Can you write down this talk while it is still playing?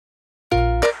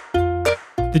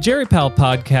The Jerry Pal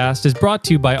podcast is brought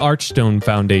to you by Archstone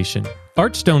Foundation.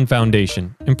 Archstone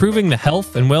Foundation, improving the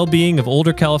health and well-being of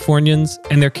older Californians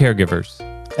and their caregivers.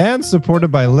 And supported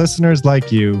by listeners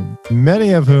like you,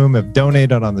 many of whom have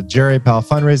donated on the Jerry Pal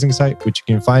fundraising site, which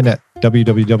you can find at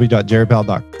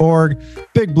www.jerrypal.org,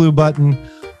 big blue button,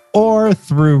 or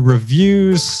through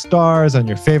reviews, stars on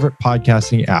your favorite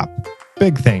podcasting app.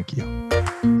 Big thank you.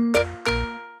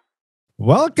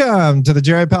 Welcome to the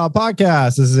Jerry Pal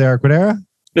podcast. This is Eric Wadera.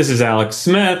 This is Alex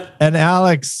Smith. And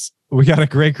Alex, we got a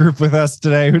great group with us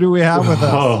today. Who do we have with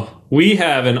us? We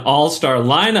have an all-star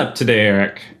lineup today,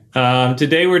 Eric.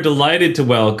 Today we're delighted to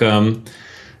welcome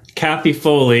Kathy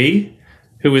Foley,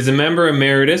 who is a member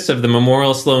emeritus of the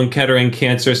Memorial Sloan Kettering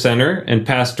Cancer Center and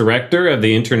past director of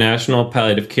the International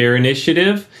Palliative Care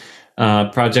Initiative,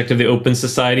 project of the Open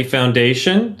Society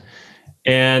Foundation.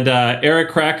 And Eric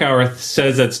Krakauer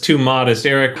says that's too modest.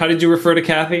 Eric, how did you refer to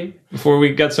Kathy before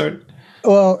we got started?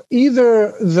 Well,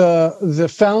 either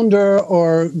the founder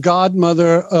or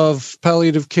godmother of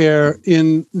palliative care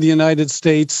in the United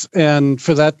States and,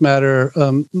 for that matter,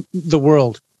 the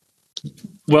world.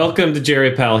 Welcome to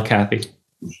Jerry Pal, Kathy.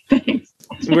 Thanks.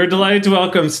 We're delighted to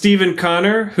welcome Stephen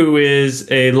Connor, who is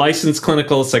a licensed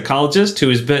clinical psychologist who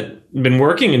has been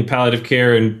working in palliative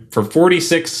care for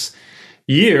 46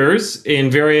 years in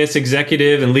various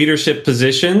executive and leadership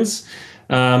positions.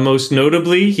 Most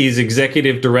notably, he's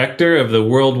executive director of the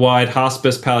Worldwide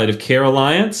Hospice Palliative Care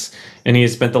Alliance, and he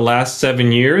has spent the last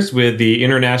 7 years with the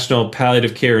International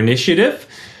Palliative Care Initiative.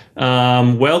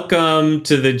 Welcome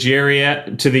to the Jerry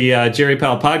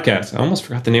Pal podcast. I almost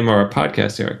forgot the name of our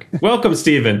podcast, Eric. Welcome,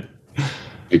 Stephen.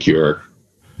 Thank you, Eric.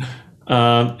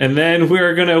 And then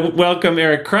we're going to welcome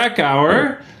Eric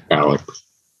Krakauer. Alex.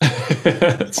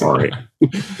 Sorry.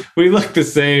 We look the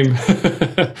same.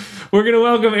 We're going to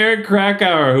welcome Eric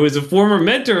Krakauer, who is a former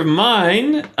mentor of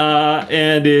mine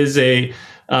and is a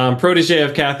protege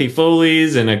of Kathy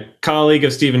Foley's and a colleague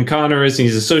of Stephen Connor's.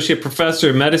 He's associate professor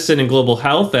of medicine and global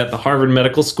health at the Harvard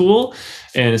Medical School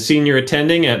and a senior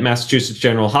attending at Massachusetts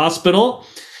General Hospital,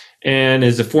 and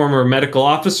is a former medical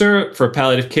officer for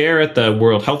palliative care at the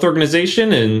World Health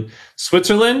Organization in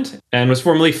Switzerland, and was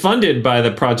formerly funded by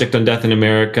the Project on Death in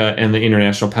America and the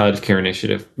International Palliative Care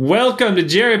Initiative. Welcome to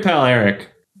Jerry Pal, Eric.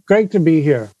 Great to be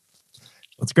here.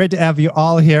 It's great to have you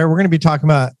all here. We're going to be talking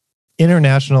about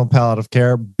international palliative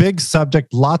care. Big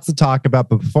subject, lots to talk about.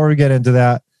 But before we get into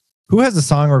that, who has a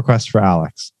song request for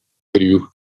Alex?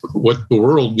 What the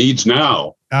world needs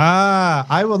now.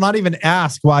 I will not even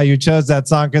ask why you chose that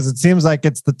song because it seems like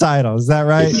it's the title. Is that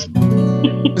right?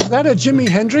 Is that a Jimi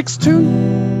Hendrix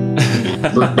tune?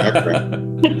 Burt Bacharach.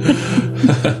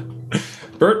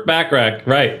 Burt Bacharach,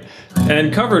 right.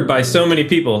 And covered by so many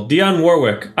people. Dionne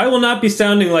Warwick. I will not be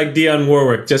sounding like Dionne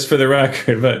Warwick, just for the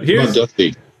record, but here's a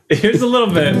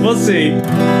little bit. We'll see.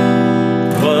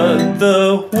 What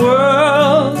the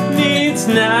world needs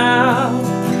now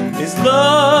is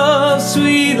love,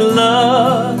 sweet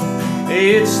love.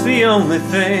 It's the only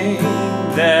thing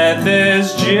that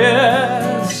there's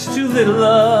just too little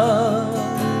of.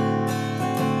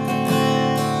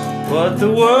 What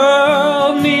the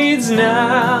world needs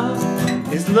now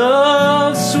is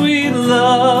love, sweet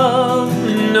love.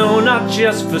 No, not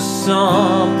just for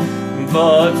some,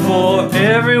 but for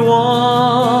everyone.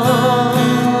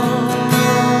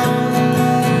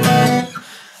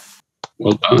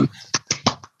 Well done.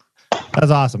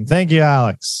 That's awesome. Thank you,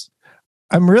 Alex.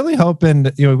 I'm really hoping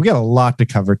that, we got a lot to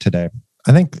cover today.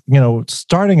 I think,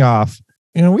 starting off,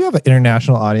 we have an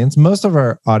international audience. Most of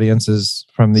our audience is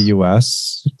from the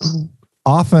US.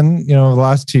 Often, the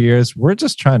last 2 years, we're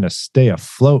just trying to stay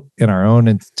afloat in our own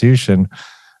institution,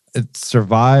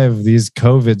 survive these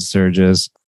COVID surges.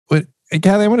 But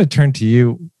Kathy, I want to turn to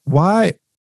you. Why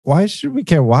should we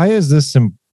care? Why is this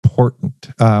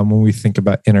important when we think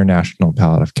about international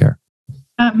palliative care?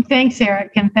 Thanks,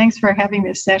 Eric, and thanks for having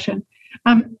this session.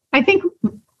 I think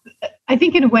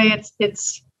in a way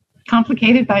it's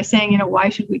complicated by saying, why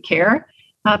should we care?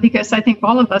 Because I think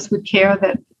all of us would care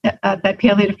that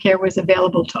palliative care was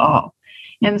available to all.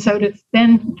 And so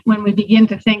then when we begin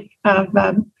to think of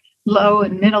low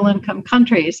and middle income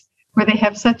countries where they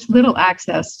have such little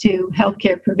access to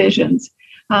healthcare provisions,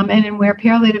 and in where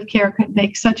palliative care could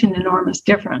make such an enormous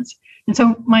difference. And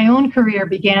so my own career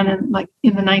began in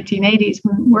the 1980s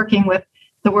when working with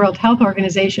the World Health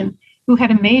Organization, who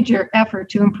had a major effort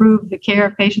to improve the care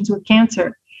of patients with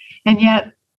cancer. And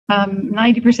yet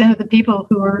 90% of the people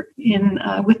who were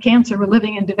with cancer were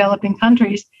living in developing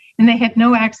countries, and they had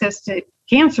no access to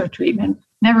cancer treatment,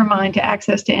 never mind to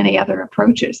access to any other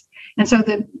approaches. And so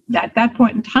at that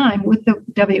point in time, with the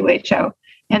WHO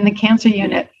and the cancer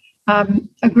unit,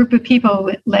 a group of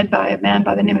people led by a man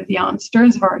by the name of Jan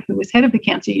Sternsvart, who was head of the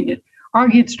cancer unit,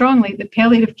 argued strongly that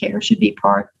palliative care should be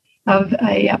part of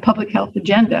a public health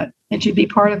agenda and should be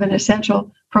part of an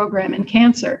essential program in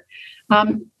cancer.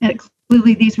 And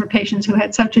clearly, these were patients who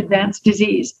had such advanced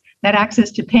disease that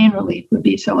access to pain relief would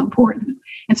be so important.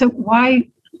 And so why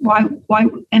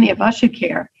any of us should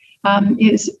care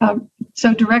is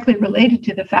so directly related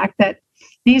to the fact that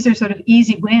these are sort of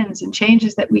easy wins and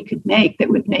changes that we could make that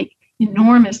would make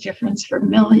enormous difference for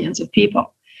millions of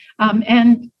people.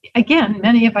 And again,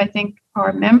 many of, I think,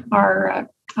 our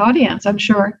audience, I'm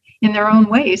sure, in their own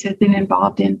ways, have been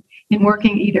involved in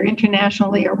working either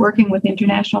internationally or working with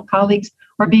international colleagues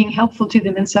or being helpful to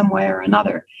them in some way or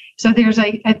another. So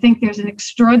I think there's an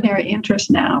extraordinary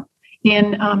interest now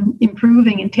in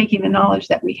improving and taking the knowledge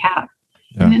that we have.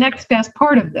 Yeah. And the next best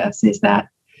part of this is that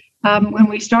when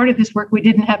we started this work, we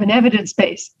didn't have an evidence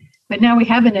base, but now we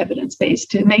have an evidence base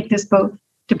to make this both,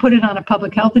 to put it on a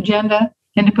public health agenda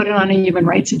and to put it on a human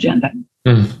rights agenda.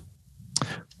 Mm.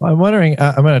 Well, I'm wondering,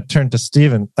 I'm going to turn to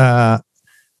Stephen.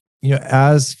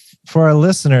 As for our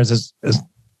listeners, as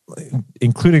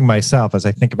including myself, as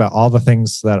I think about all the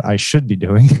things that I should be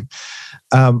doing,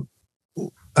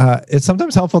 it's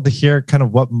sometimes helpful to hear kind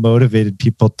of what motivated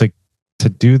people to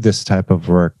do this type of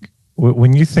work.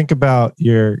 When you think about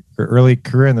your early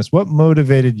career in this, what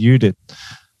motivated you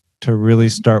to really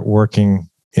start working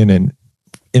in an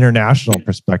international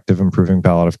perspective, improving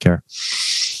palliative care?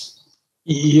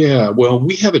 Yeah, well,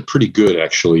 we have it pretty good,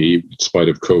 actually, in spite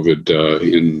of COVID,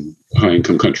 in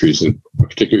high-income countries, and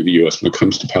particularly the U.S. when it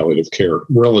comes to palliative care,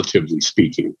 relatively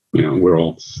speaking. We're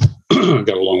all got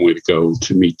a long way to go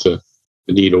to meet the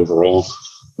need overall.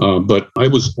 But I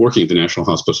was working at the National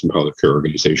Hospice and Palliative Care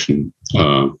Organization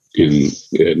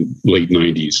in late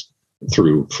 90s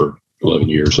through for 11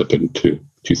 years up into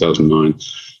 2009.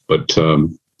 But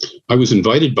I was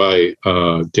invited by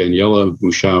Daniela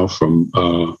Mușau from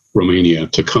Romania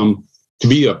to come to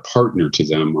be a partner to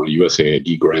them on a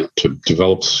USAID grant to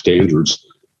develop standards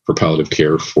for palliative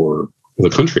care for the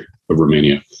country of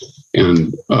Romania.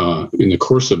 And in the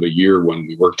course of a year, when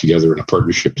we worked together in a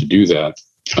partnership to do that,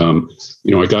 I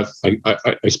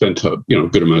spent a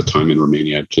good amount of time in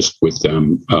Romania just with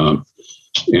them, and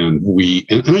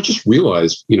I just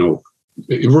realized,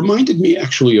 it reminded me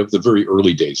actually of the very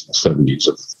early days in the 70s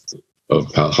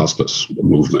of hospice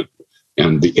movement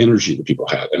and the energy that people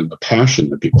had and the passion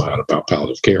that people had about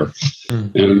palliative care.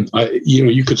 Mm. And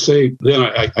you could say then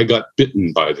I got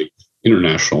bitten by the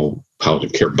international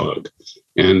palliative care bug.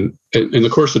 And in the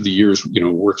course of the years,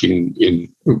 working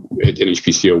at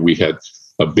NHPCO, we had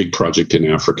a big project in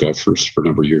Africa for a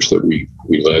number of years that we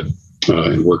led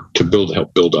and worked to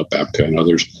help build up APCA and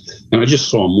others. And I just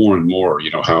saw more and more,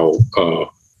 how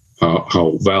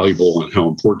valuable and how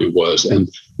important it was. And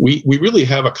we really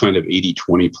have a kind of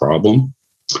 80-20 problem.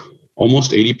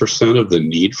 Almost 80% of the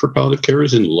need for palliative care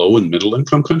is in low and middle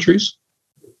income countries.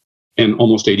 And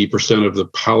almost 80% of the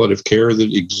palliative care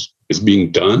that is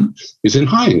being done is in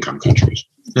high income countries.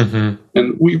 Mm-hmm.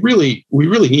 And we really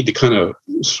need to kind of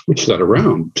switch that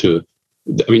around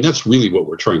that's really what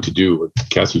we're trying to do. What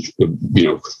Kathy,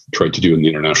 tried to do in the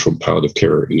International Palliative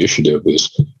Care Initiative is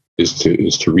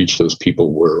to reach those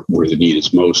people where the need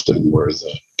is most and where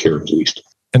the care is least.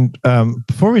 And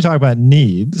before we talk about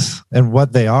needs and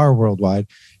what they are worldwide,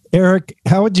 Eric,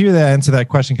 how would you answer that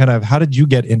question? Kind of, how did you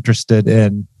get interested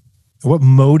in? What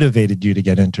motivated you to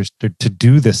get interested to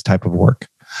do this type of work?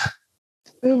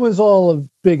 It was all a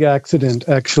big accident,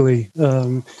 actually,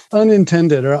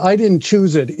 unintended, or I didn't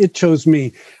choose it. It chose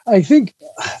me. I think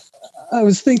I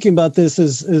was thinking about this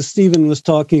as Stephen was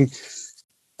talking.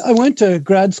 I went to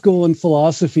grad school in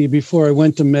philosophy before I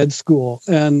went to med school,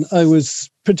 and I was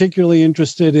particularly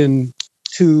interested in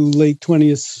two late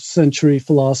 20th century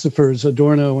philosophers,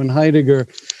 Adorno and Heidegger.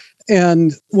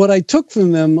 And what I took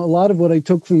from them, a lot of what I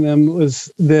took from them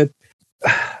was that,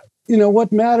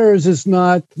 what matters is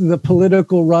not the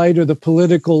political right or the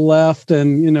political left,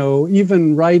 and,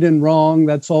 even right and wrong,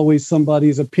 that's always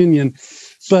somebody's opinion.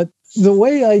 But the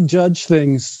way I judge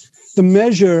things, the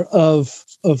measure of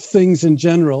things in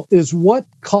general is what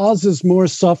causes more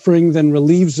suffering than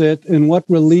relieves it, and what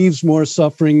relieves more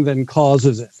suffering than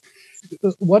causes it.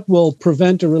 What will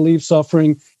prevent or relieve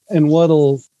suffering, and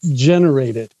what'll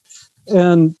generate it.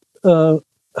 And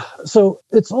so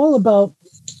it's all about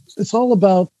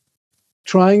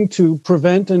trying to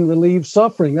prevent and relieve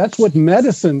suffering. That's what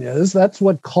medicine is. That's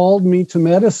what called me to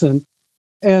medicine.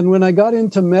 And when I got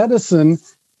into medicine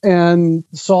and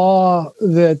saw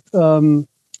that,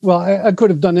 I could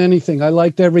have done anything. I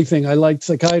liked everything. I liked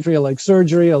psychiatry. I liked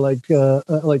surgery. I liked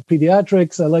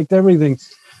pediatrics. I liked everything.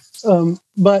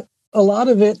 But a lot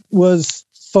of it was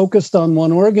focused on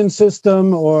one organ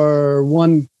system or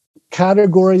one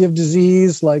category of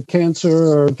disease like cancer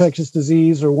or infectious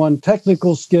disease, or one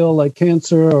technical skill like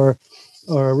cancer or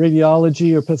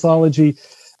radiology or pathology.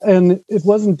 And it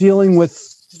wasn't dealing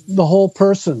with the whole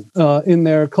person in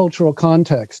their cultural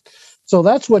context. So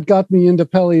that's what got me into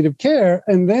palliative care.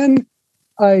 And then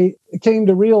I came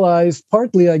to realize,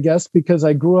 partly, I guess, because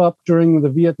I grew up during the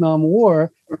Vietnam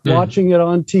War, watching it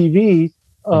on TV,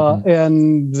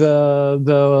 and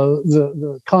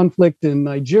the conflict in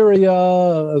Nigeria,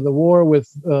 the war with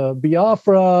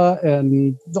Biafra,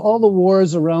 and all the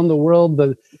wars around the world,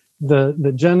 the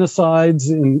genocides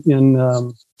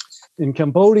in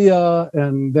Cambodia,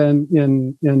 and then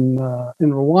in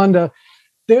Rwanda.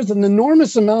 There's an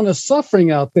enormous amount of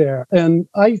suffering out there. And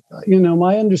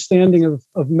my understanding of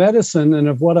medicine and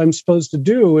of what I'm supposed to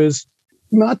do is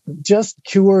not just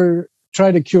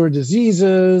try to cure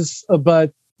diseases,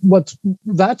 but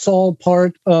that's all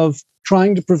part of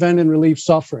trying to prevent and relieve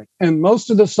suffering. And most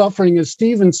of the suffering, as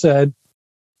Stephen said,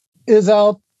 is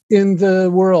out in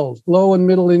the world, low and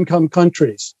middle income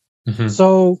countries.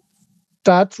 So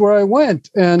that's where I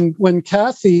went. And when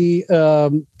Kathy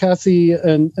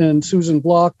and Susan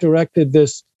Block directed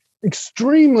this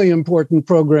extremely important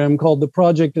program called the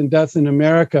Project in Death in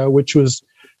America, which was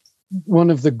one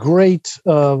of the great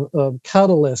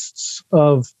catalysts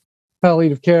of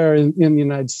palliative care in the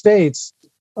United States.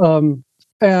 And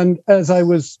as I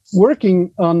was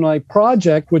working on my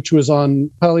project, which was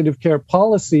on palliative care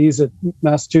policies at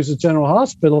Massachusetts General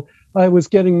Hospital, I was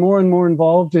getting more and more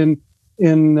involved or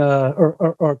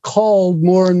called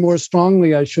more and more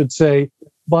strongly, I should say,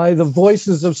 by the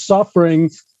voices of suffering,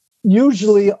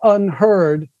 usually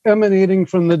unheard, emanating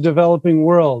from the developing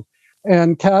world.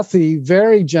 And Kathy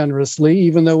very generously,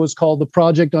 even though it was called the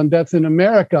Project on Death in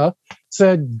America,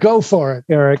 said, go for it,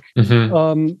 Eric.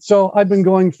 So I've been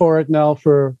going for it now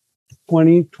for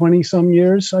 20 some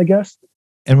years, I guess.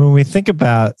 And when we think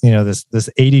about, this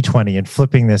 80-20 and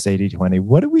flipping this 80-20,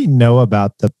 what do we know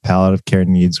about the palliative care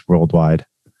needs worldwide?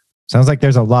 Sounds like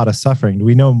there's a lot of suffering. Do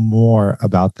we know more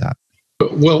about that?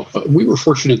 Well, we were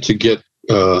fortunate to get,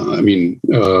 for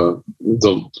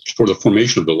the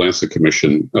formation of the Lancet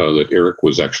Commission that Eric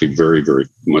was actually very, very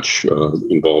much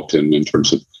involved in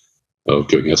terms of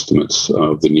doing estimates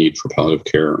of the need for palliative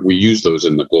care. We use those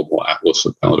in the Global Atlas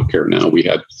of Palliative Care now. We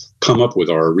had come up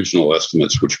with our original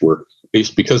estimates, which were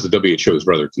based because the WHO is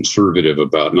rather conservative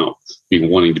about not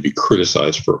wanting to be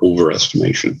criticized for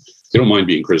overestimation. They don't mind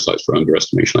being criticized for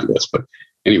underestimation, I guess. But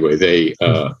anyway,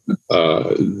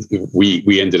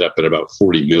 we ended up at about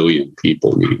 40 million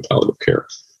people needing palliative care.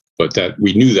 But that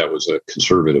we knew that was a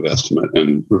conservative estimate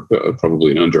and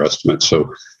probably an underestimate.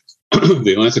 So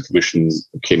the Lancet Commission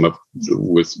came up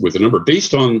with a number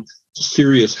based on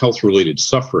serious health-related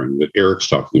suffering that Eric's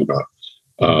talking about,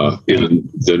 and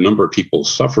the number of people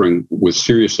suffering with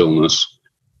serious illness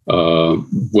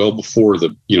well before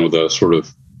the sort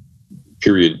of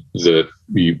period that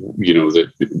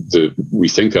we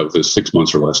think of as 6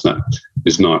 months or less. That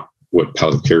is not what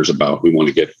palliative care is about. We want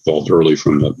to get involved early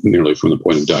nearly from the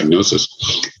point of diagnosis,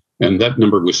 and that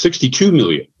number was 62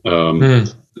 million.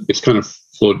 It's kind of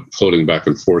floating back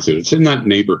and forth. It's in that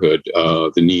neighborhood,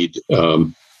 the need,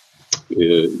 and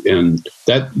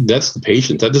that's the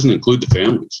patient. That doesn't include the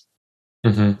families.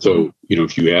 So,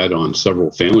 if you add on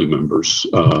several family members,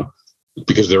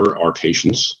 because there are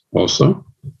patients also,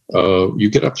 you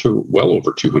get up to well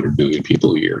over 200 million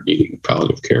people a year needing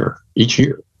palliative care each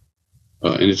year.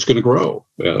 And it's going to grow.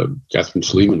 Catherine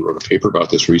Sleeman wrote a paper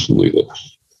about this recently that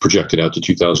projected out to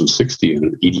 2060 and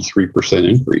an 83%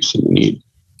 increase in the need.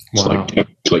 Wow.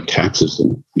 It's like taxes.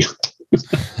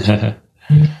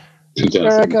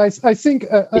 Eric, I think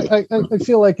I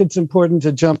feel like it's important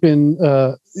to jump in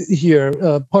here,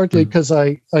 partly because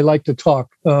I like to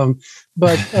talk, but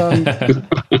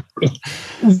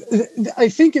I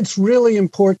think it's really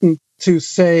important to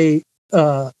say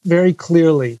very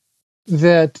clearly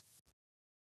that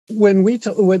when with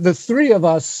the three of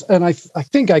us, and I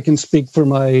think I can speak for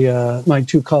my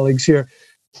two colleagues here,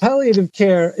 palliative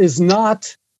care is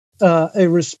not a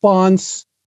response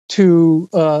to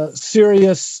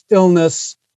serious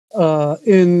illness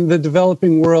in the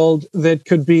developing world that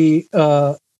could be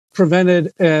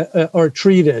prevented or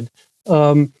treated.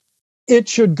 It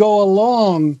should go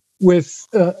along with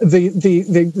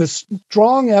the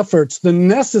strong efforts, the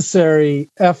necessary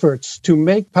efforts to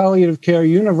make palliative care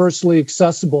universally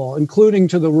accessible, including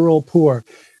to the rural poor,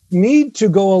 need to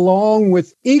go along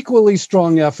with equally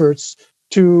strong efforts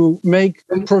to make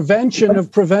prevention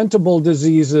of preventable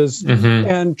diseases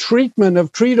and treatment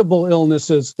of treatable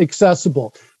illnesses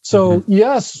accessible. So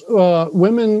yes,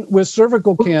 women with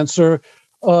cervical cancer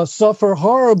suffer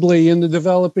horribly in the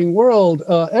developing world,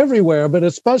 everywhere, but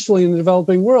especially in the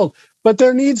developing world. But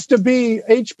there needs to be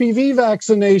HPV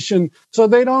vaccination so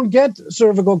they don't get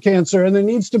cervical cancer, and there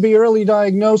needs to be early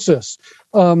diagnosis.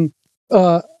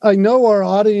 I know our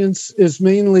audience is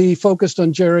mainly focused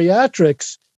on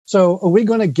geriatrics. So are we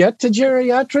going to get to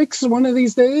geriatrics one of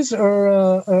these days,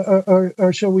 or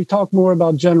shall we talk more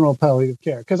about general palliative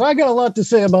care? Because I got a lot to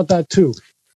say about that too.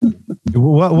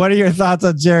 What are your thoughts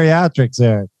on geriatrics,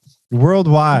 Eric?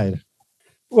 Worldwide.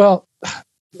 Well,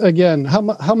 again,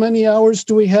 how many hours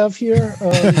do we have here?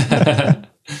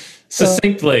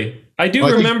 Succinctly, I do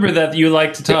remember that you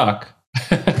like to talk.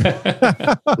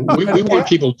 we want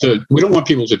people to. We don't want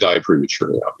people to die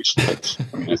prematurely.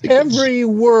 Obviously, every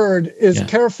word is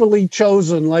carefully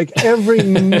chosen, like every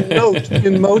note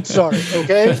in Mozart.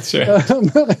 Okay, that's right.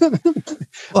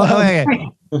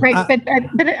 Right.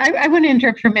 But I want to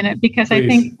interrupt for a minute because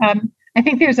Please. I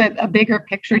think there's a bigger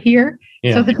picture here.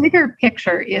 Yeah. So the bigger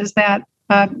picture is that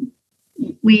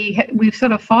we've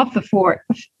sort of fought the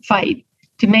fight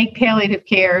to make palliative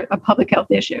care a public health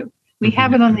issue. We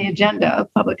have it on the agenda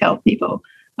of public health people,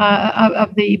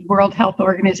 of the World Health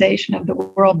Organization, of the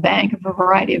World Bank, of a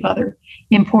variety of other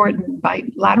important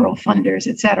bilateral funders,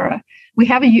 et cetera. We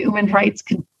have a human rights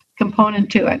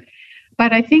component to it.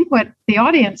 But I think what the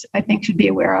audience, should be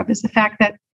aware of is the fact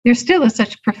that there still is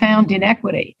such profound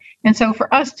inequity. And so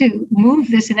for us to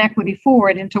move this inequity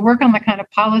forward and to work on the kind of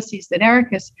policies that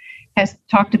Eric has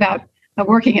talked about,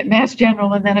 working at Mass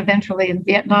General and then eventually in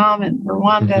Vietnam and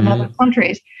Rwanda and other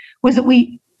countries, was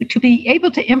that to be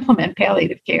able to implement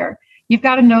palliative care, you've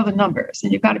got to know the numbers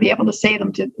and you've got to be able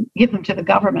to give them to the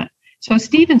government. So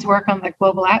Stephen's work on the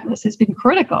Global Atlas has been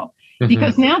critical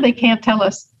because now they can't tell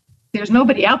us there's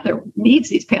nobody out there who needs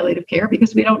these palliative care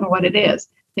because we don't know what it is.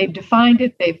 They've defined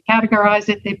it, they've categorized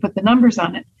it, they've put the numbers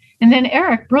on it. And then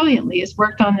Eric brilliantly has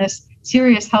worked on this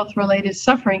serious health-related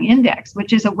suffering index,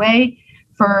 which is a way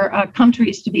for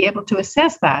countries to be able to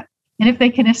assess that. And if they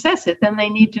can assess it, then they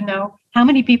need to know how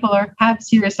many people have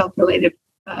serious health-related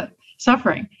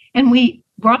suffering. And we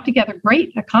brought together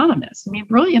great economists,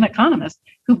 brilliant economists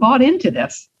who bought into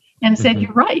this and said,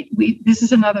 you're right, this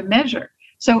is another measure.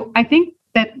 So I think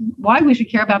that why we should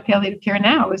care about palliative care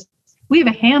now is we have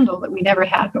a handle that we never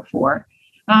had before.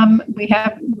 We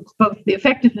have both the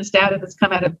effectiveness data that's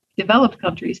come out of developed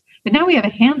countries, but now we have a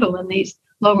handle in these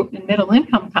low and middle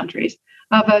income countries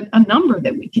of a number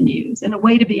that we can use and a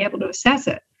way to be able to assess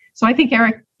it. So I think,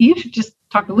 Eric, you should just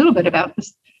talk a little bit about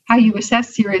this, how you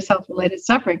assess serious health-related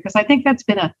suffering, because I think that's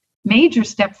been a major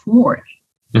step forward.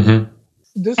 It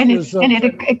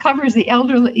covers the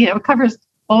elderly, it covers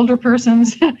older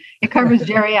persons, it covers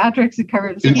geriatrics, it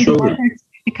covers pediatrics,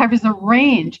 it covers a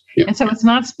range. Yeah. And so it's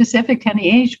not specific to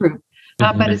any age group,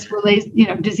 but it's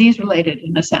related, disease-related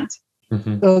in a sense.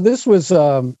 This was...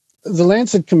 the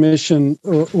Lancet Commission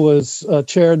was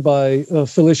chaired by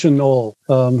Felicia Knoll,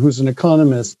 who's an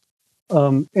economist.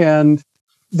 And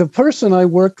the person I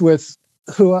worked with,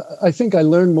 who I think I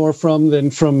learned more from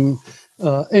than from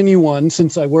anyone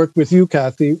since I worked with you,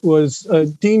 Kathy, was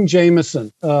Dean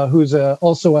Jameson, who's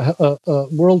also a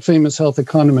world-famous health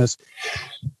economist,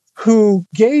 who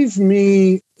gave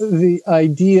me the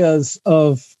ideas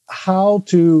of how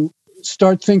to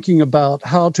start thinking about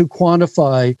how to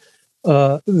quantify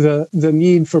the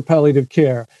need for palliative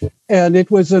care. And it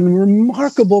was a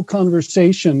remarkable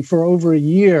conversation for over a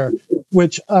year,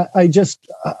 which I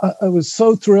was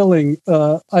so thrilling.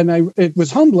 And it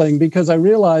was humbling because I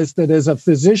realized that as a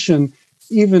physician,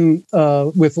 even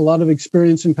with a lot of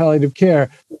experience in palliative care,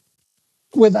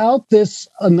 without this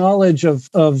knowledge of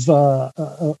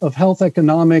health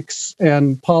economics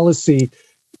and policy,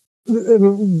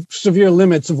 severe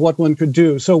limits of what one could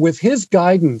do. So with his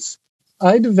guidance,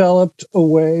 I developed a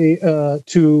way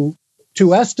to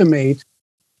estimate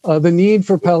the need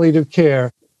for palliative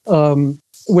care,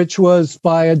 which was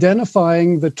by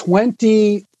identifying the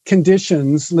 20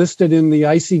 conditions listed in the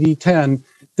ICD-10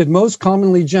 that most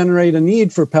commonly generate a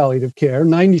need for palliative care,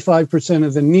 95%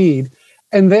 of the need,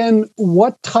 and then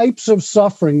what types of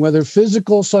suffering, whether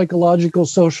physical, psychological,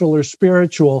 social, or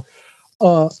spiritual,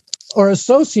 are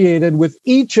associated with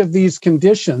each of these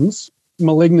conditions.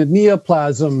 Malignant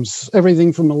neoplasms,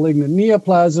 everything from malignant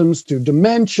neoplasms to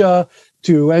dementia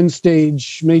to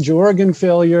end-stage major organ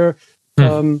failure,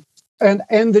 and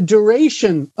the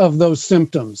duration of those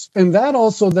symptoms. And that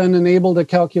also then enabled a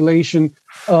calculation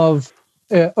of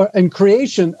and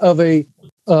creation of an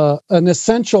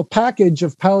essential package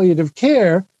of palliative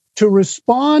care to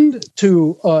respond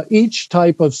to each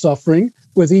type of suffering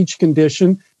with each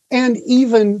condition and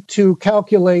even to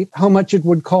calculate how much it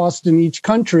would cost in each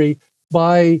country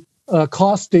by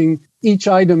costing each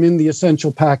item in the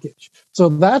essential package. So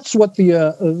that's what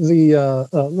the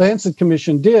Lancet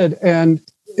Commission did, and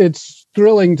it's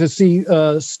thrilling to see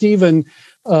Stephen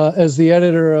as the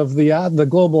editor of the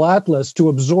Global Atlas to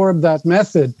absorb that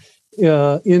method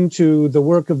into the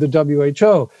work of the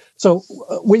WHO. So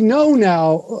we know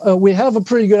now, we have a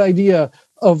pretty good idea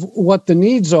of what the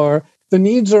needs are. The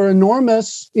needs are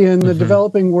enormous in the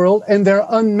developing world, and they're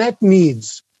unmet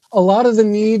needs. A lot of the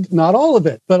need, not all of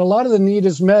it, but a lot of the need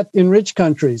is met in rich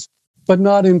countries, but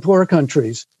not in poor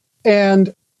countries.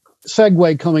 And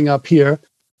segue coming up here,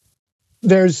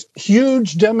 there's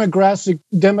huge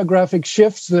demographic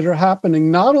shifts that are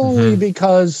happening, not only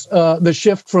because the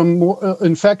shift from more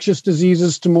infectious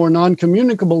diseases to more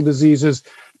non-communicable diseases,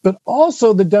 but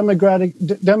also the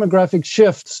demographic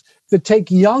shifts that take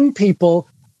young people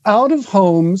out of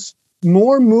homes,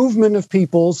 more movement of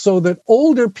people, so that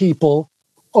older people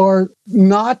are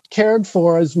not cared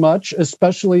for as much,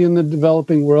 especially in the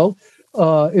developing world,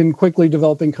 in quickly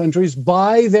developing countries,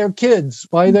 by their kids,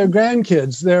 by their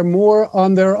grandkids. They're more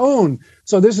on their own.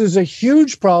 So this is a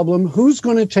huge problem. Who's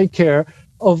going to take care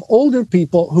of older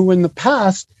people who in the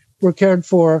past were cared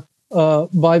for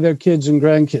by their kids and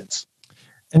grandkids?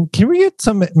 And can we get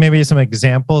maybe some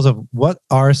examples of what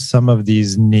are some of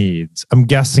these needs? I'm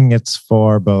guessing it's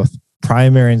for both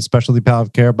primary and specialty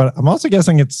palliative care, but I'm also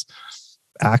guessing it's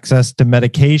access to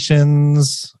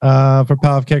medications for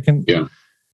palliative care.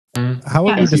 How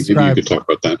would you describe? Maybe you could talk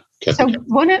about that, Kathy. So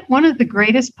one of the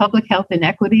greatest public health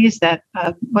inequities that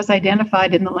was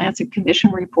identified in the Lancet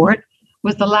Commission report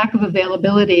was the lack of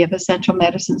availability of essential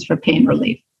medicines for pain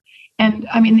relief. And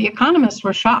I mean, the economists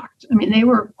were shocked. I mean, they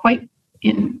were quite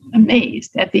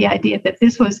amazed at the idea that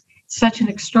this was such an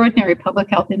extraordinary public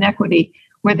health inequity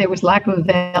where there was lack of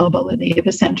availability of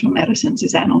essential medicines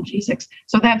as analgesics.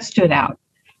 So that stood out.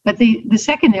 But the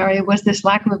second area was this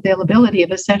lack of availability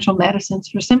of essential medicines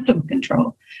for symptom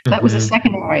control. That was a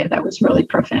second area that was really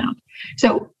profound.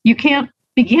 So you can't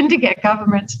begin to get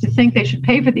governments to think they should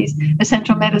pay for these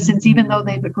essential medicines, even though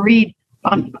they've agreed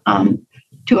on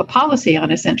to a policy on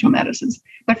essential medicines.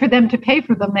 But for them to pay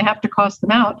for them, they have to cost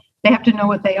them out. They have to know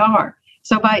what they are.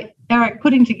 So by Eric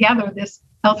putting together this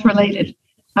health-related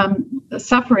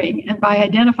suffering, and by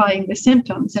identifying the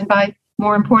symptoms, and by,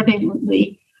 more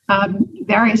importantly,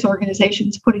 various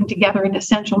organizations putting together an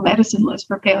essential medicine list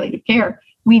for palliative care,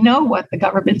 we know what the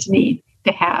governments need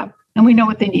to have, and we know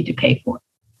what they need to pay for.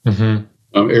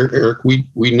 Eric,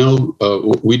 we know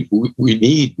we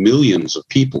need millions of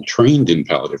people trained in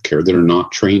palliative care that are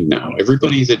not trained now.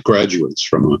 Everybody that graduates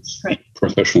from a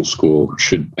professional school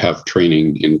should have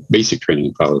basic training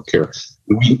in palliative care.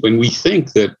 When we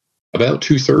think that about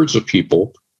 2/3 of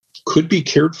people could be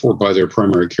cared for by their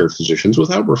primary care physicians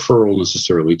without referral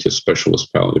necessarily to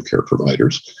specialist palliative care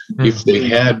providers. If they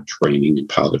had training in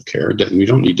palliative care, then we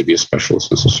don't need to be a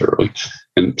specialist necessarily.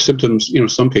 And symptoms,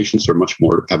 some patients are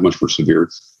have much more severe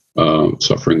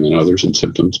suffering than others, and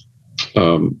symptoms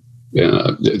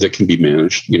that can be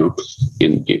managed, in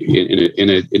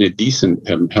a decent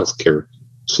healthcare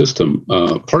system.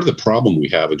 Part of the problem we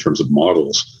have in terms of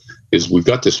models is we've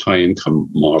got this high income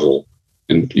model.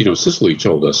 And, Cicely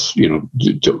told us,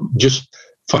 just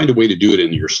find a way to do it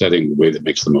in your setting the way that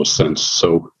makes the most sense.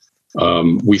 So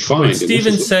we find... When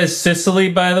Stephen says Cicely,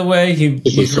 by the way,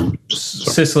 he's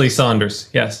Cicely Saunders.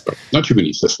 Yes. Not too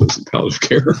many Cicely's in palliative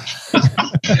care.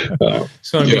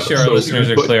 Just want to make sure our listeners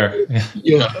are clear.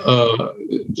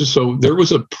 So there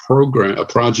was a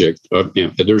project.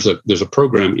 There's a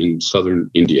program in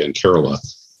southern India and Kerala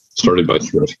started by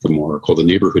Sridhar Kumar called the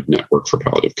Neighborhood Network for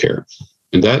Palliative Care.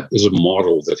 And that is a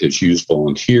model that has used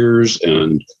volunteers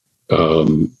and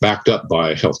backed up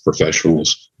by health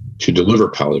professionals to deliver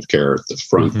palliative care at the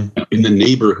front in the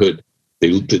neighborhood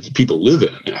that people live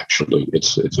in. Actually,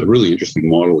 it's a really interesting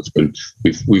model. It's been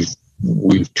we've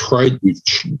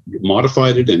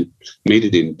modified it and made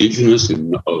it indigenous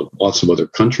in lots of other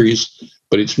countries,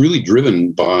 but it's really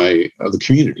driven by the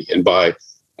community and by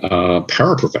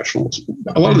paraprofessionals.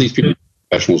 A lot of these people,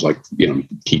 professionals like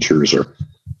teachers or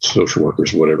social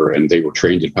workers, whatever, and they were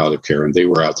trained in palliative care, and they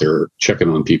were out there checking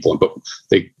on people. But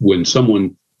when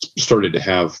someone started to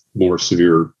have more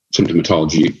severe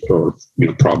symptomatology or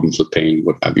problems with pain,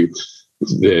 what have you,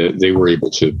 they were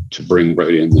able to bring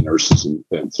right in the nurses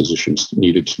and physicians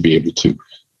needed to be able to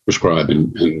prescribe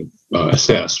and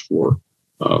assess for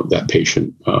that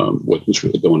patient what was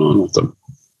really going on with them.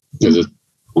 The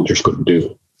volunteers couldn't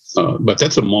do. But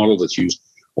that's a model that's used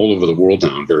all over the world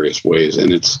now in various ways,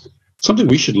 and it's something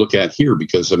we should look at here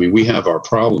because we have our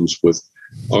problems with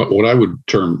what I would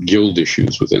term guild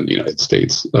issues within the United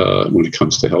States when it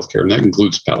comes to healthcare, and that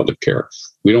includes palliative care.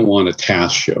 We don't want a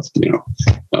task shift.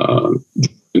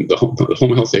 The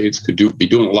home health aides could be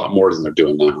doing a lot more than they're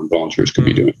doing now, and volunteers could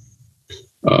be doing.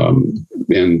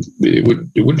 And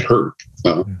it wouldn't hurt.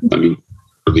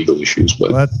 For legal issues,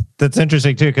 but well, that's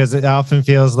interesting too, because it often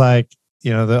feels like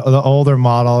the older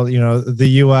model. The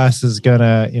U.S. is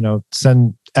gonna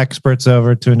send experts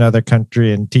over to another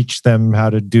country and teach them how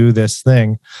to do this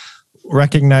thing,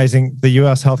 recognizing the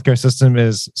U.S. healthcare system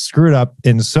is screwed up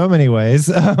in so many ways.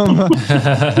 Let me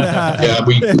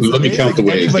count the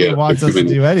ways. Anybody wants us to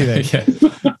do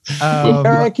anything.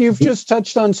 Eric, you've just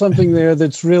touched on something there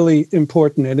that's really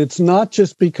important, and it's not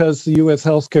just because the U.S.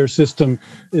 healthcare system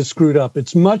is screwed up.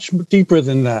 It's much deeper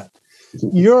than that.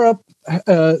 Europe and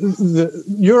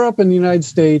the United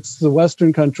States, the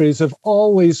Western countries, have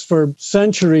always, for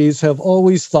centuries,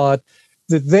 thought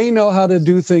that they know how to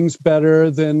do things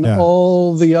better than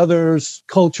all the other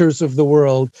cultures of the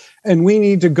world, and we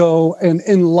need to go and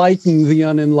enlighten the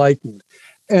unenlightened.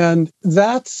 And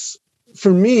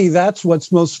for me, that's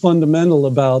what's most fundamental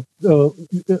about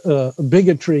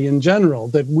bigotry in general,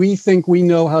 that we think we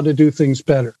know how to do things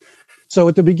better. So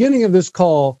at the beginning of this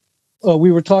call,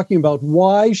 we were talking about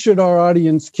why should our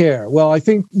audience care? Well, I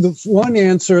think the one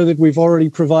answer that we've already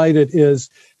provided is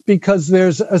because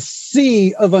there's a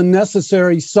sea of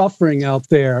unnecessary suffering out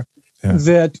there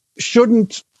that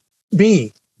shouldn't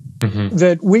be. Mm-hmm.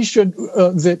 That we should,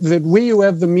 that we who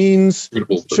have the means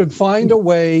should find a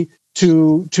way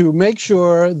to make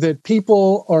sure that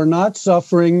people are not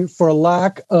suffering for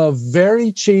lack of very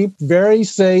cheap, very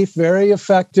safe, very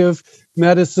effective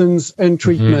medicines and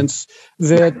treatments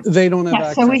that they don't have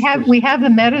access to. So we have the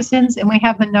medicines and we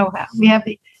have the know-how. We have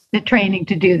the training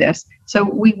to do this.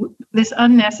 So this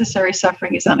unnecessary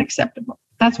suffering is unacceptable.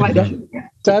 That's why they should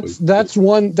care. That's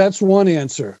one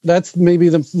answer. That's maybe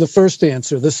the first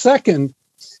answer. The second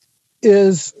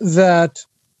is that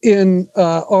in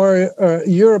our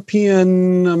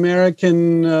European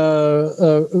American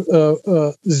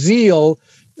zeal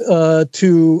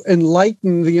to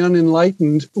enlighten the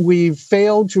unenlightened, we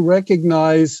failed to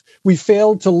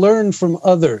learn from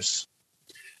others.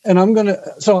 And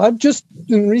I've just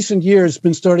in recent years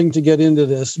been starting to get into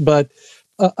this, but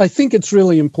I think it's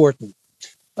really important.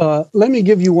 Let me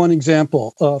give you one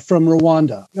example from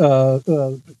Rwanda.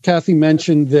 Kathy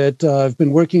mentioned that I've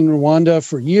been working in Rwanda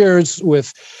for years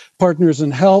with Partners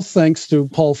in Health, thanks to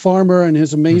Paul Farmer and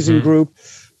his amazing group,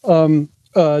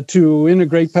 to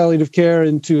integrate palliative care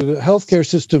into the healthcare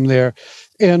system there.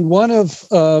 And one of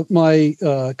my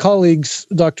colleagues,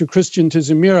 Dr. Christian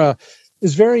Tizimira,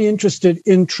 is very interested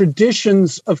in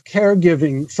traditions of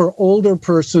caregiving for older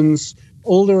persons,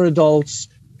 older adults,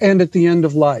 and at the end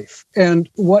of life. And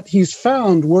what he's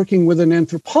found working with an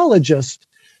anthropologist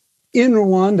in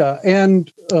Rwanda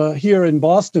and here in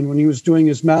Boston when he was doing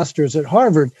his master's at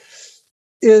Harvard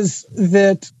is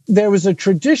that there was a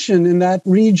tradition in that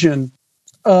region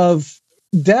of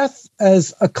death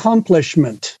as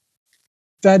accomplishment.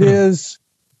 That is,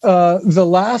 the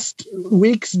last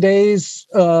weeks, days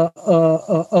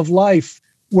of life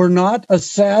were not a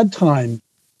sad time.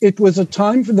 It was a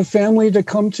time for the family to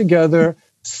come together,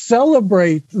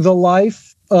 celebrate the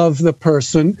life of the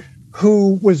person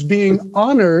who was being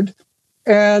honored.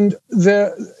 And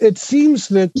it seems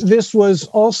that this was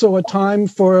also a time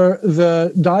for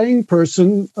the dying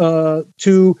person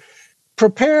to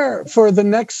prepare for the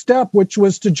next step, which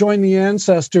was to join the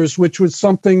ancestors, which was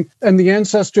something, and the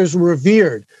ancestors were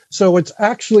revered. So it's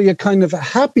actually a kind of a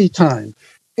happy time.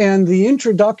 And the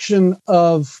introduction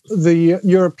of the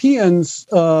Europeans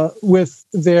with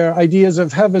their ideas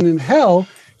of heaven and hell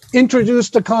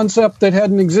introduced a concept that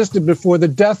hadn't existed before,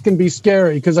 that death can be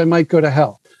scary because I might go to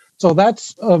hell. So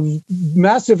that's a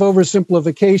massive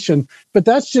oversimplification, but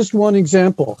that's just one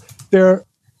example.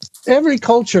 Every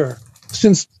culture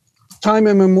since time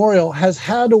immemorial has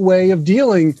had a way of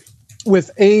dealing with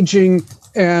aging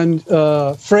and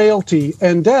frailty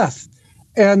and death.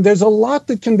 And there's a lot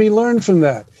that can be learned from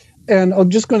that. And I'm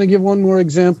just going to give one more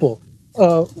example.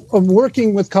 I'm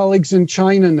working with colleagues in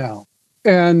China now.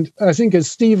 And I think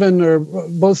as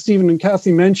both Stephen and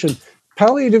Kathy mentioned,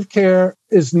 palliative care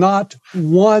is not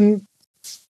one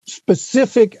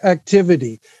specific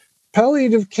activity.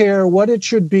 Palliative care, what it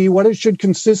should be, what it should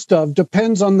consist of,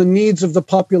 depends on the needs of the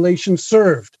population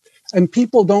served. And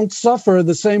people don't suffer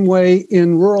the same way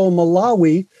in rural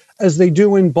Malawi as they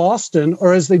do in Boston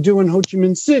or as they do in Ho Chi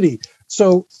Minh City.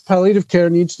 So palliative care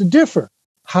needs to differ.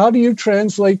 How do you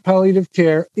translate palliative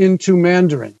care into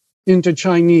Mandarin, into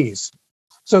Chinese?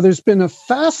 So there's been a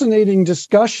fascinating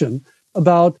discussion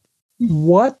about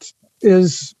what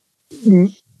is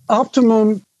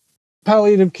optimum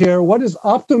palliative care? What is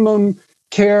optimum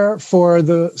care for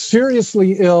the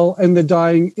seriously ill and the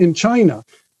dying in China?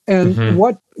 And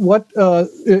what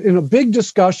in a big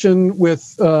discussion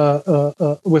with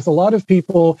a lot of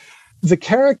people, the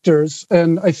characters,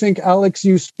 and I think, Alex,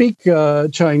 you speak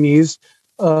Chinese,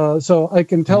 so I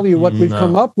can tell you what we've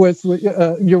come up with.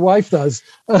 Your wife does.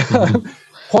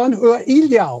 Huan Yi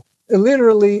Liao.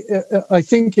 Literally, I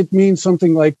think it means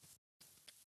something like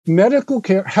medical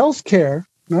care, health care,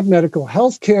 not medical,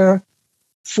 health care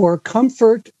for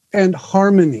comfort and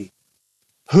harmony.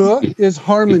 He is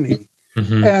harmony.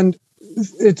 And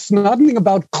it's nothing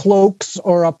about cloaks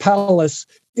or a palace.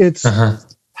 It's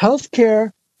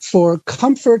healthcare for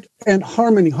comfort and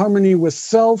harmony with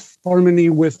self, harmony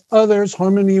with others,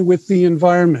 harmony with the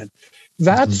environment.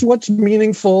 That's what's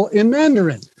meaningful in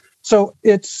Mandarin. So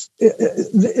it's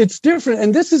different.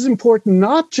 And this is important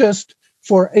not just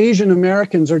for Asian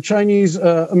Americans or Chinese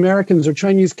Americans or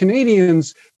Chinese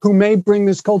Canadians who may bring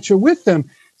this culture with them.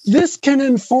 This can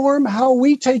inform how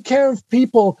we take care of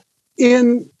people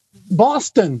in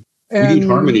Boston. And we need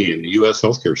harmony in the U.S.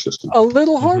 healthcare system. A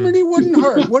little harmony wouldn't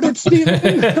hurt, would it,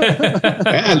 Stephen?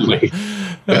 Badly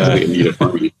in need of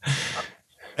harmony.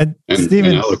 And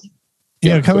Stephen,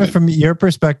 coming from your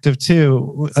perspective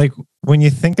too, like when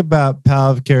you think about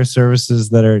palliative care services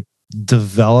that are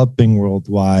developing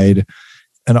worldwide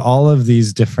and all of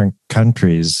these different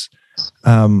countries,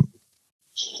 I'm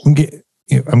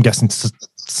guessing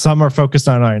some are focused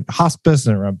on hospice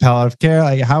and around palliative care.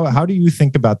 Like how do you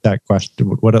think about that question?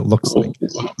 What it looks like?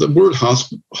 The word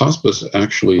hospice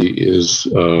actually is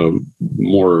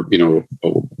more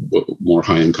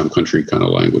high income country kind of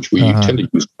language. We tend to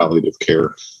use palliative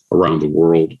care around the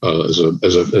world as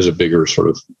a bigger sort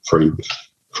of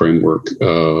framework.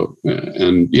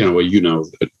 And the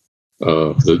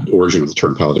origin of the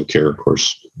term palliative care, of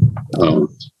course,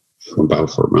 from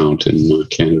Balfour Mount in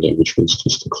Canada, which was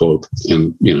just a cloak.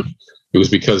 And, it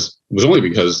was only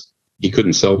because he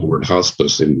couldn't sell the word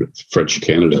hospice in French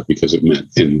Canada because it meant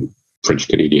in French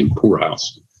Canadian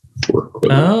poorhouse.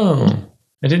 I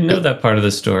didn't know that part of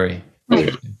the story.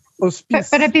 Right. But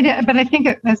I think,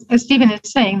 as Stephen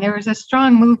is saying, there is a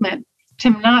strong movement to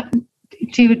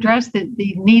address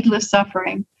the needless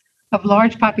suffering of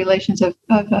large populations of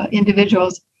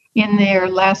individuals in their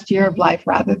last year of life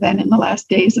rather than in the last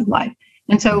days of life.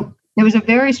 And so there was a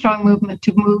very strong movement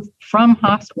to move from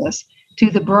hospice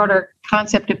to the broader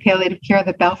concept of palliative care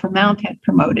that Balfour Mount had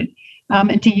promoted,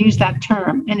 and to use that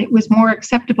term. And it was more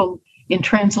acceptable in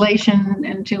translation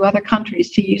and to other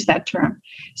countries to use that term.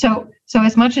 So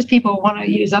as much as people want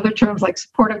to use other terms like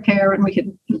supportive care, and we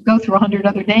could go through 100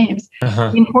 other names,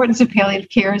 the importance of palliative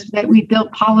care is that we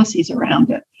built policies around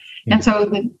it. And so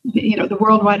the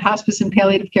Worldwide Hospice and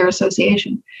Palliative Care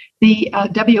Association, the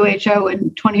WHO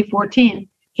in 2014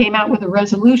 came out with a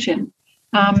resolution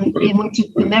in which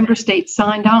the member states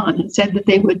signed on and said that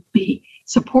they would be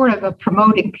supportive of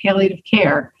promoting palliative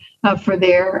care for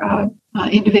their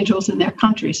individuals in their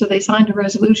country. So they signed a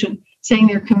resolution saying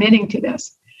they're committing to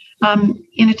this.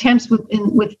 In attempts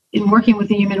in working with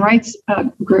the human rights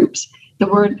groups, the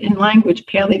word in language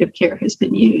palliative care has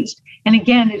been used. And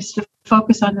again, it's to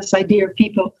focus on this idea of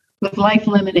people with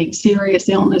life-limiting serious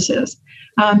illnesses,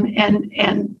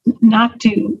 and not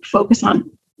to focus on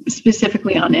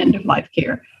specifically on end-of-life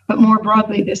care, but more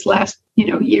broadly this last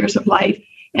years of life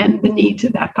and the needs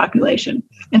of that population.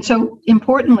 And so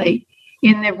importantly,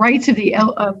 in the rights of the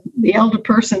elder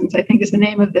persons, I think is the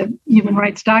name of the human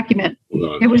rights document,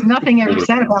 there was nothing ever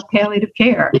said about palliative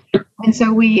care. And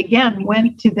so we again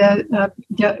went to the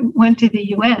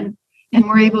UN and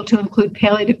were able to include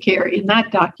palliative care in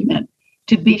that document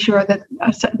to be sure that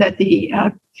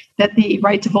the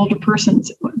rights of older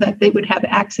persons, that they would have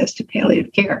access to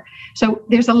palliative care. So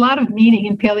there's a lot of meaning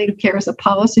in palliative care as a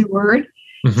policy word.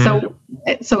 So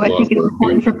I think it's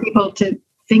important for people to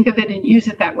think of it and use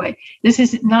it that way. This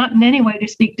is not in any way to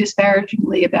speak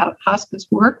disparagingly about hospice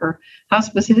work or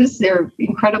hospices. They're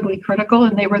incredibly critical,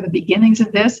 and they were the beginnings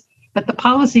of this. But the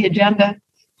policy agenda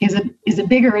is a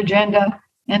bigger agenda,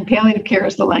 and palliative care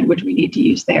is the language we need to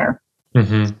use there.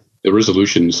 The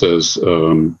resolution says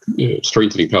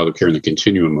strengthening palliative care in the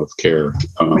continuum of care.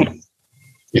 Right.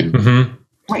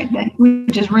 Right,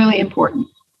 which is really important.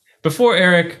 Before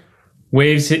Eric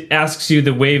asks you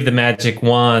to wave the magic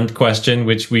wand question,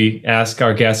 which we ask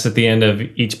our guests at the end of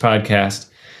each podcast,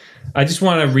 I just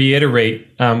want to reiterate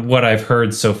what I've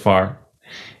heard so far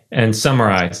and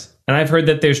summarize. And I've heard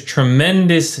that there's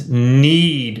tremendous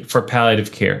need for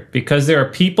palliative care because there are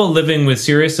people living with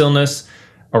serious illness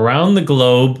around the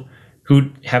globe who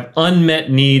have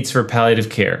unmet needs for palliative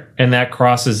care. And that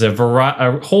crosses a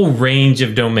whole range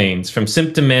of domains, from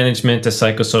symptom management to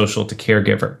psychosocial to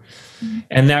caregiver.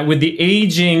 And that with the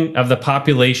aging of the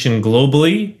population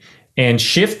globally and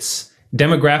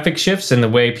demographic shifts in the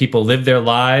way people live their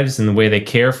lives and the way they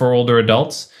care for older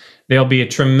adults, there'll be a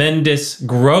tremendous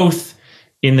growth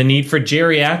in the need for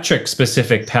geriatric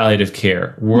specific palliative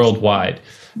care worldwide.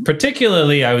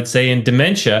 Particularly, I would say, in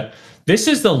dementia. This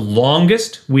is the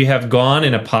longest we have gone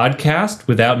in a podcast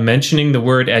without mentioning the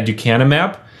word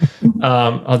aducanumab.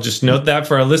 I'll just note that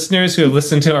for our listeners who have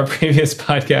listened to our previous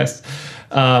podcast.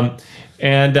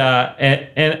 And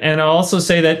I'll also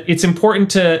say that it's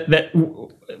important that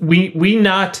we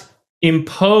not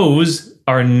impose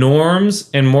our norms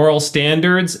and moral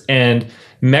standards and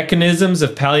mechanisms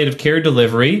of palliative care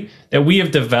delivery that we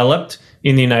have developed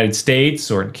in the United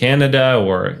States or in Canada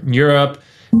or in Europe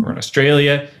or in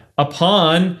Australia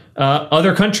upon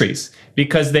other countries,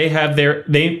 because they have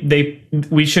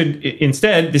we should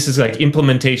instead, this is like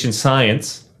implementation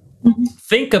science,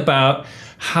 think about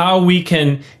how we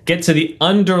can get to the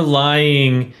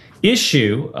underlying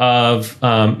issue of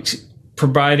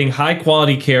providing high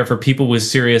quality care for people with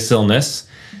serious illness.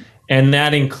 And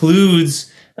that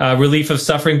includes relief of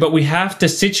suffering, but we have to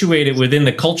situate it within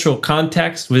the cultural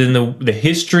context, within the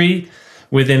history,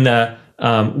 within the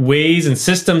ways and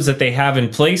systems that they have in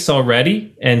place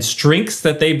already, and strengths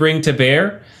that they bring to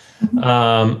bear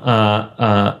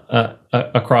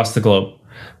across the globe.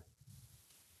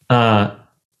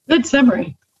 Good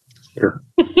summary. Sure.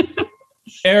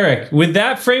 Eric, with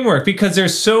that framework, because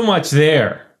there's so much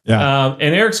there, and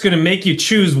Eric's going to make you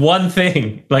choose one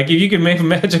thing. Like, if you could make a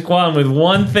magic wand with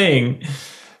one thing,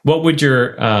 what would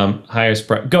your highest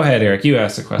price? Go ahead, Eric. You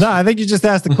asked the question. No, I think you just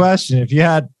asked the question. If you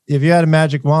had a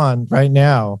magic wand right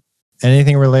now,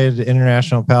 anything related to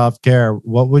international palliative care,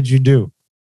 what would you do?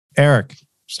 Eric,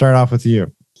 start off with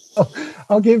you.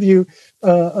 I'll give you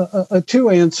two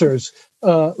answers.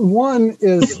 One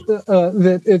is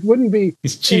that it wouldn't be...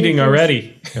 He's cheating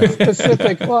already.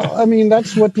 Specific. Well, I mean,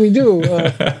 that's what we do.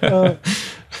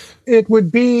 It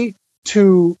would be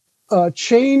to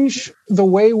change the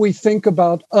way we think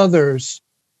about others,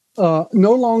 no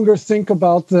longer think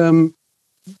about them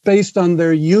based on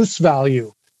their use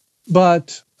value,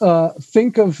 but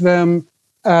think of them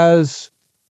as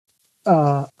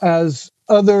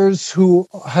others who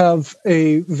have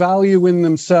a value in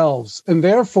themselves. And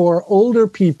therefore, older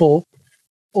people,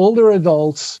 older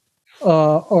adults,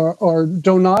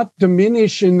 do not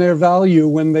diminish in their value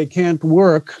when they can't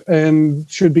work and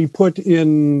should be put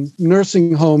in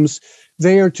nursing homes.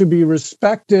 They are to be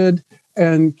respected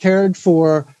and cared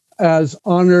for as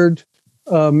honored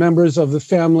members of the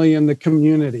family and the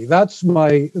community. That's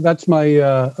my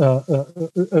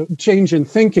change in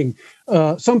thinking.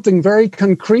 Something very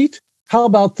concrete. How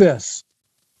about this?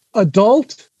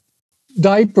 Adult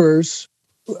diapers.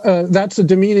 That's a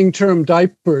demeaning term,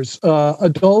 diapers.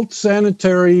 Adult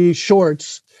sanitary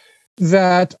shorts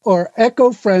that are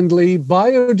eco-friendly,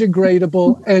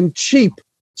 biodegradable, and cheap,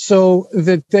 so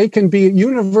that they can be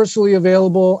universally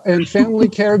available, and family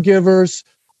caregivers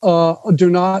do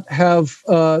not have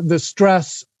the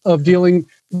stress of dealing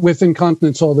with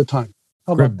incontinence all the time.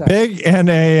 How about that? Big and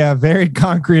a very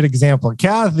concrete example.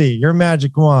 Kathy, your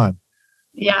magic wand.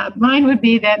 Yeah, mine would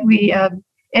be that we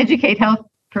educate health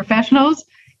professionals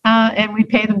and we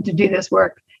pay them to do this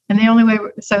work. And the only way,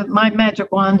 so my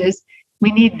magic wand is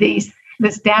we need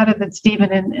this data that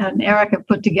Stephen and Eric have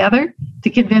put together to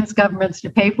convince governments to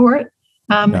pay for it.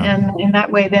 And in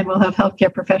that way, then we'll have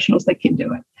healthcare professionals that can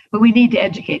do it. But we need to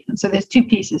educate them. So there's two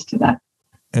pieces to that.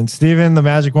 And Stephen, the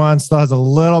magic wand still has a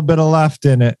little bit of left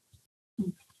in it.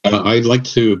 I'd like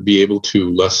to be able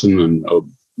to lessen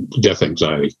death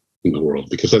anxiety in the world,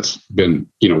 because that's been,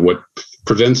 what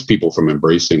prevents people from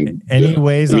embracing. Any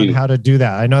ways on how to do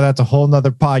that? I know that's a whole nother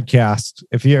podcast.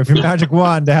 If your magic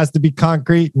wand, it has to be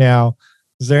concrete now.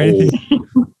 Is there anything?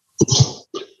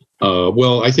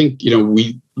 Well, I think,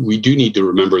 we do need to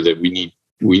remember that we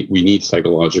need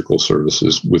psychological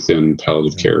services within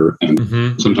palliative care.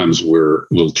 And sometimes we're a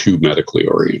little too medically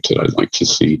oriented. I'd like to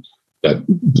see that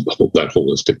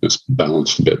holisticness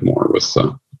balanced a bit more with,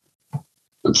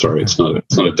 I'm sorry, it's not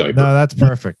a diaper. No, that's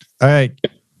perfect. All right.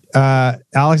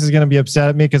 Alex is going to be upset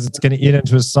at me because it's going to eat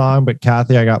into his song. But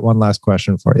Kathy, I got one last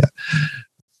question for you.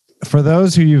 For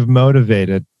those who you've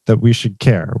motivated that we should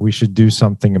care, we should do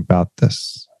something about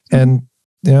this. And,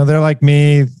 they're like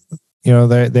me,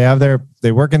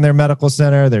 they work in their medical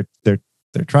center. They're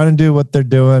trying to do what they're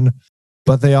doing,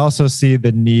 but they also see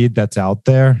the need that's out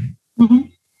there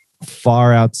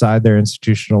far outside their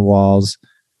institutional walls.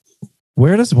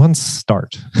 Where does one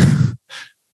start?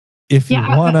 if you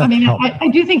want to help. I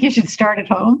do think you should start at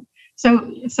home.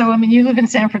 So I mean, you live in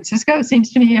San Francisco. It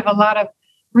seems to me you have a lot of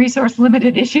resource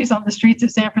limited issues on the streets of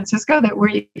San Francisco that where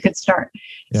you could start.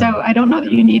 Yeah. So I don't know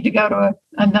that you need to go to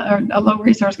a low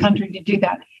resource country to do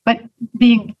that. But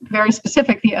being very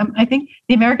specific, I think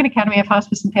the American Academy of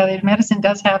Hospice and Palliative Medicine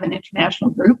does have an international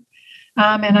group.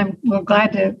 And we're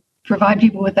glad to provide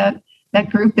people with that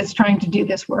group that's trying to do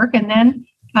this work. And then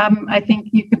I think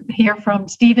you could hear from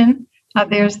Stephen.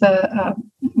 There's the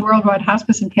Worldwide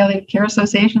Hospice and Palliative Care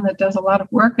Association that does a lot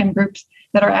of work and groups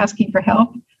that are asking for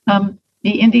help.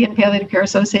 The Indian Palliative Care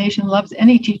Association loves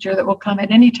any teacher that will come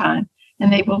at any time,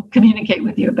 and they will communicate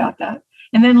with you about that.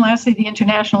 And then lastly, the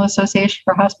International Association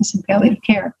for Hospice and Palliative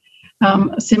Care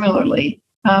similarly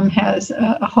has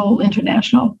a whole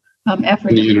international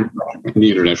effort. The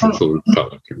International Children's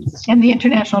Palliative Care. And the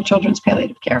International Children's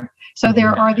Palliative Care. So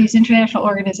there are these international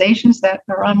organizations that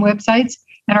are on websites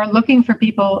and are looking for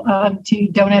people to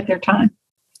donate their time.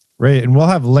 Great. And we'll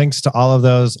have links to all of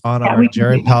those on our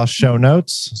Jerry Pal show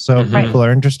notes. So if people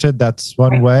are interested, that's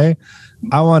one way.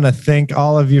 I want to thank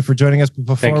all of you for joining us. But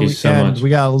before we end,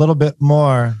 we got a little bit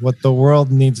more. What the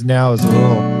world needs now is a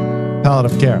little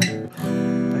palliative care.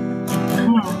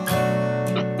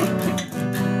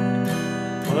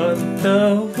 What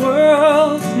the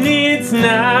world needs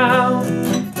now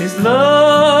is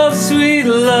love, sweet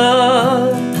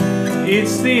love.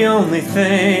 It's the only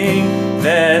thing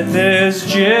that there's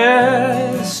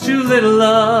just too little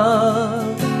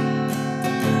of.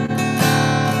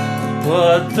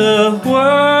 What the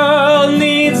world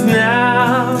needs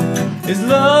now is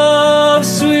love,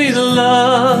 sweet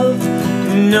love.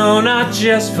 No, not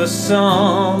just for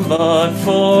some, but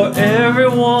for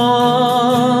everyone.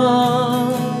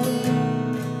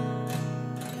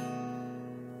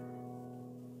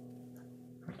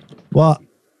 Well,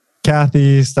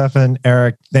 Kathy, Stefan,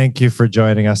 Eric, thank you for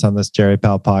joining us on this Jerry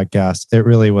Pal podcast. It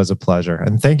really was a pleasure.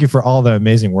 And thank you for all the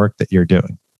amazing work that you're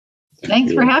doing.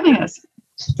 Thanks for having us.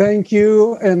 Thank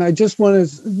you. And I just want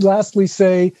to lastly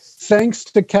say thanks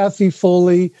to Kathy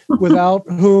Foley, without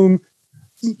whom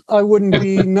I wouldn't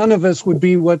be, none of us would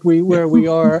be where we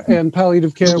are, and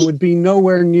palliative care would be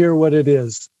nowhere near what it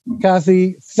is.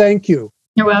 Kathy, thank you.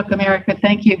 You're welcome, Eric. But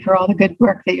thank you for all the good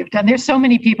work that you've done. There's so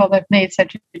many people that have made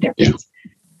such a difference.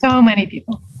 Yeah. So many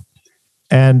people.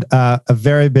 And a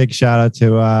very big shout out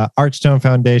to Archstone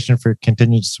Foundation for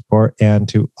continued support, and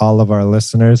to all of our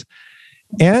listeners,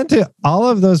 and to all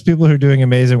of those people who are doing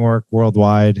amazing work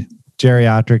worldwide.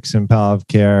 Geriatrics and palliative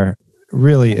care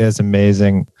really is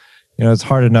amazing. You know, it's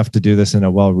hard enough to do this in a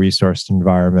well-resourced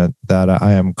environment that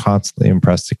I am constantly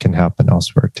impressed it can happen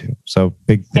elsewhere too. So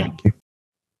big thank you.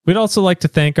 We'd also like to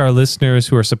thank our listeners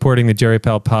who are supporting the Jerry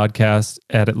Pal podcast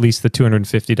at least the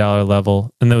 $250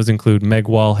 level. And those include Meg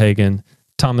Walhagen,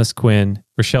 Thomas Quinn,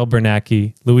 Rochelle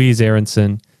Bernacki, Louise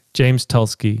Aronson, James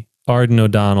Tulsky, Arden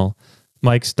O'Donnell,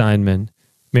 Mike Steinman,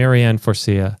 Marianne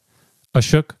Forcia,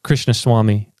 Ashok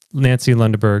Krishnaswamy, Nancy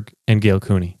Lundeberg, and Gail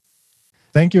Cooney.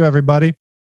 Thank you, everybody.